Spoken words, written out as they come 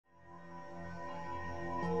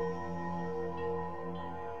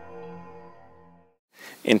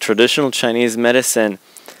In traditional Chinese medicine,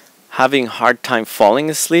 having hard time falling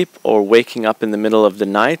asleep or waking up in the middle of the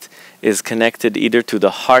night is connected either to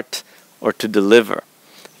the heart or to the liver.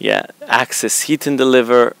 Yeah, excess heat in the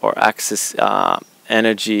liver or excess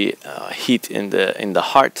energy heat in the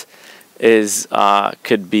heart is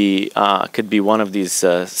could be one of these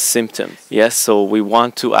symptoms. Yes, so we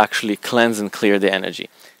want to actually cleanse and clear the energy.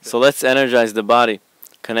 So let's energize the body,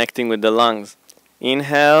 connecting with the lungs.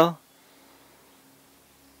 Inhale,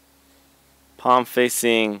 palm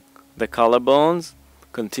facing the collarbones.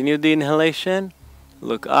 Continue the inhalation.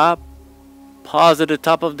 Look up. Pause at the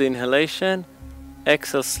top of the inhalation.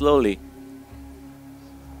 Exhale slowly.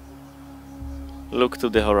 Look to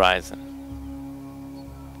the horizon.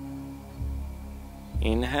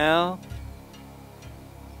 Inhale.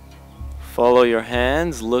 Follow your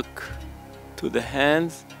hands. Look to the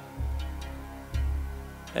hands.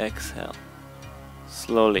 Exhale.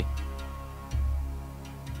 Slowly.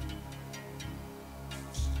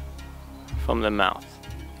 From the mouth.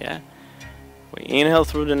 Yeah. We inhale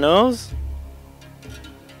through the nose.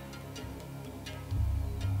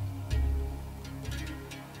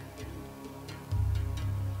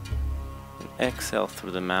 And exhale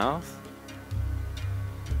through the mouth.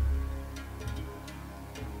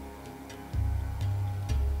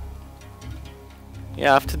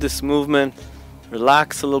 Yeah, after this movement,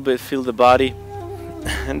 relax a little bit, feel the body,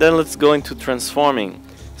 and then let's go into transforming.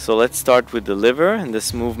 So let's start with the liver, and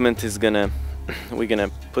this movement is we're gonna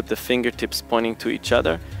put the fingertips pointing to each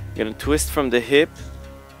other. We're gonna twist from the hip,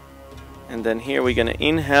 and then here we're gonna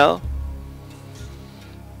inhale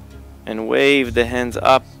and wave the hands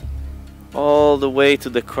up all the way to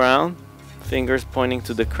the crown, fingers pointing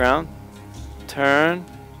to the crown. Turn,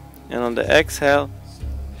 and on the exhale,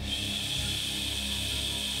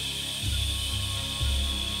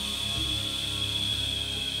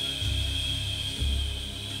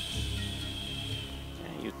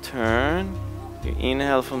 turn, you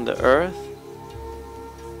inhale from the earth,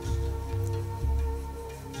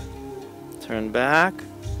 turn back,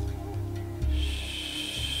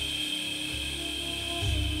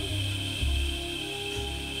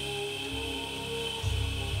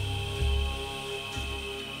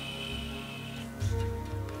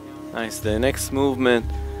 nice. The next movement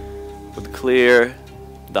would clear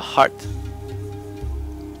the heart.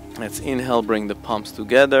 Let's inhale, bring the palms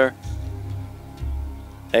together.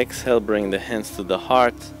 Exhale, bring the hands to the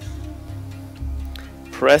heart.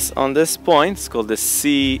 Press on this point, it's called the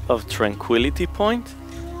Sea of Tranquility point,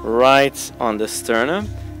 right on the sternum.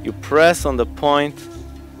 You press on the point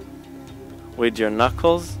with your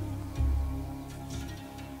knuckles.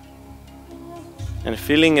 And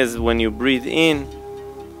feeling as when you breathe in,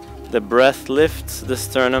 the breath lifts the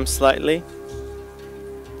sternum slightly.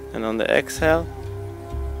 And on the exhale,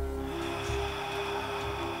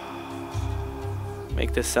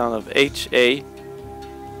 make the sound of HA.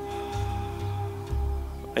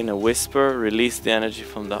 In a whisper, release the energy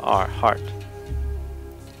from the heart.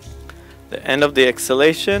 The end of the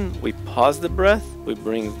exhalation, we pause the breath, we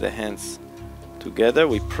bring the hands together,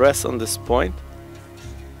 we press on this point,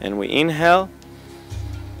 and we inhale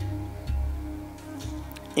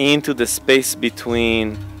into the space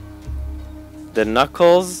between the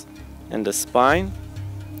knuckles and the spine,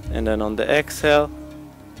 and then on the exhale,